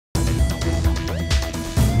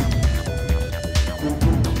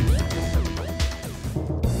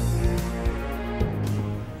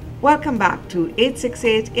Welcome back to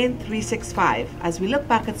 868 in 365 as we look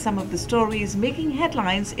back at some of the stories making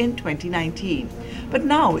headlines in 2019. But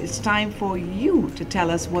now it's time for you to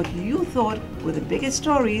tell us what you thought were the biggest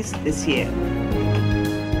stories this year.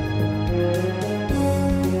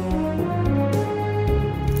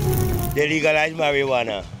 They legalized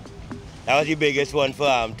marijuana. That was the biggest one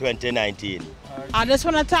for 2019. I just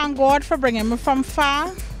want to thank God for bringing me from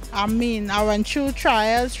far. I mean, I went through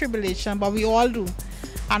trials, tribulation, but we all do.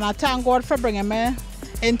 And I thank God for bringing me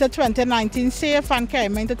into 2019 safe and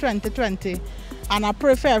carrying me into 2020. And I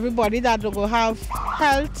pray for everybody that will have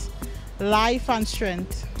health, life, and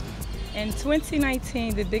strength. In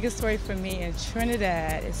 2019, the biggest story for me in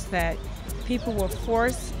Trinidad is that people were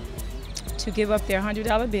forced to give up their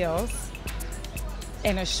 $100 bills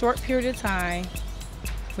in a short period of time,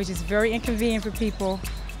 which is very inconvenient for people.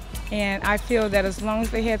 And I feel that as long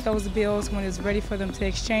as they had those bills, when it's ready for them to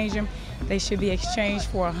exchange them, they should be exchanged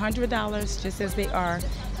for $100 just as they are,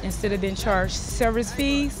 instead of being charged service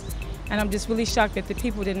fees. And I'm just really shocked that the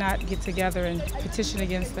people did not get together and petition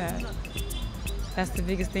against that. That's the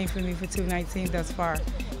biggest thing for me for 2019 thus far,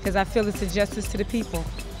 because I feel it's a justice to the people.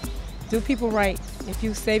 Do people right. If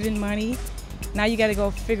you're saving money, now you got to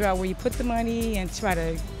go figure out where you put the money and try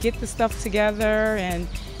to get the stuff together and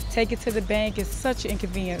take it to the bank. It's such an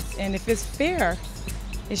inconvenience. And if it's fair,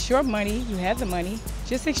 it's your money, you have the money.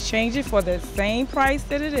 Just exchange it for the same price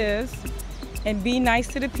that it is and be nice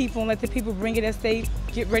to the people and let the people bring it as they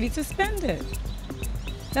get ready to spend it.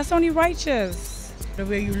 That's only righteous. The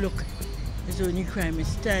way you look is only crime.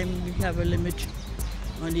 It's time we have a limit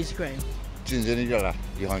on this crime. Changing the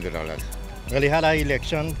 $100. Well, they had an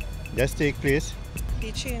election just take place.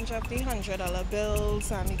 The change of the $100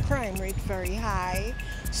 bills and the crime rate very high,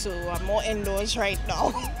 so I'm more indoors right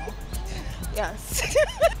now. Yes.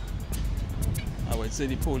 I would say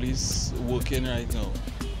the police working right now.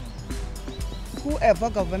 Whoever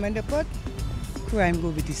government they put, crime go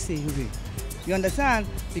be the same way. You understand?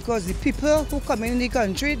 Because the people who come in the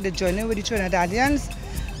country, they join in with the Trinidadians,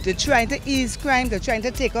 they're trying to ease crime, they're trying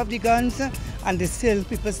to take off the guns, and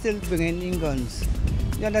people still bringing in guns.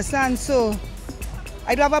 You understand? So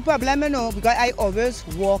I don't have a problem, you know, because I always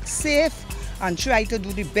walk safe and try to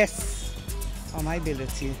do the best of my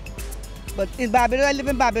ability. But in Barbados, I live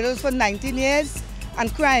in Barbados for 19 years,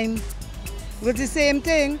 and crime was the same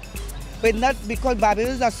thing, but not because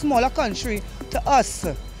Barbados is a smaller country to us,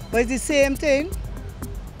 but it's the same thing.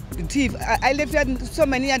 The thief, I live here so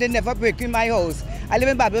many and they never break in my house. I live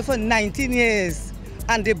in Barbados for 19 years,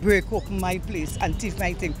 and they break open my place and thief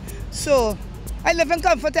my thing. So I live in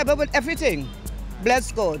comfortable with everything.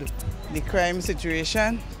 Bless God. The crime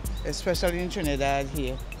situation, especially in Trinidad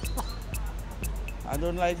here. I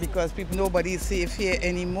don't like because nobody is safe here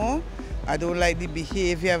anymore. I don't like the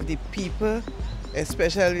behavior of the people,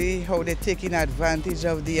 especially how they're taking advantage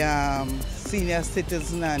of the senior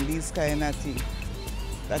citizens and these kind of things.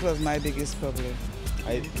 That was my biggest problem.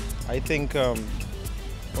 I think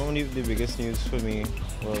only the biggest news for me,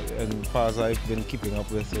 well, as far as I've been keeping up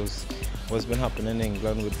with, was what's been happening in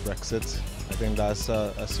England with Brexit. I think that's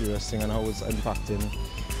a serious thing, and how it's impacting,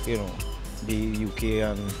 you know, the UK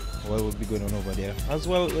and what will be going on over there, as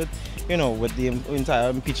well with, you know, with the entire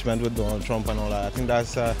impeachment with Donald Trump and all that. I think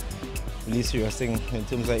that's a really serious thing in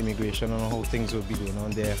terms of immigration and how things will be going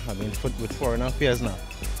on there. I mean, with foreign affairs now,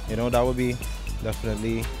 you know, that would be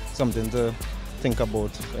definitely something to think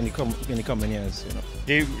about in the coming years. You know,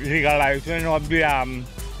 the legalization of the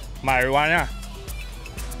marijuana,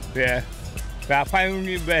 where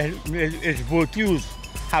finally its virtues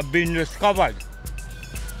have been discovered.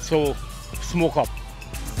 So smoke up.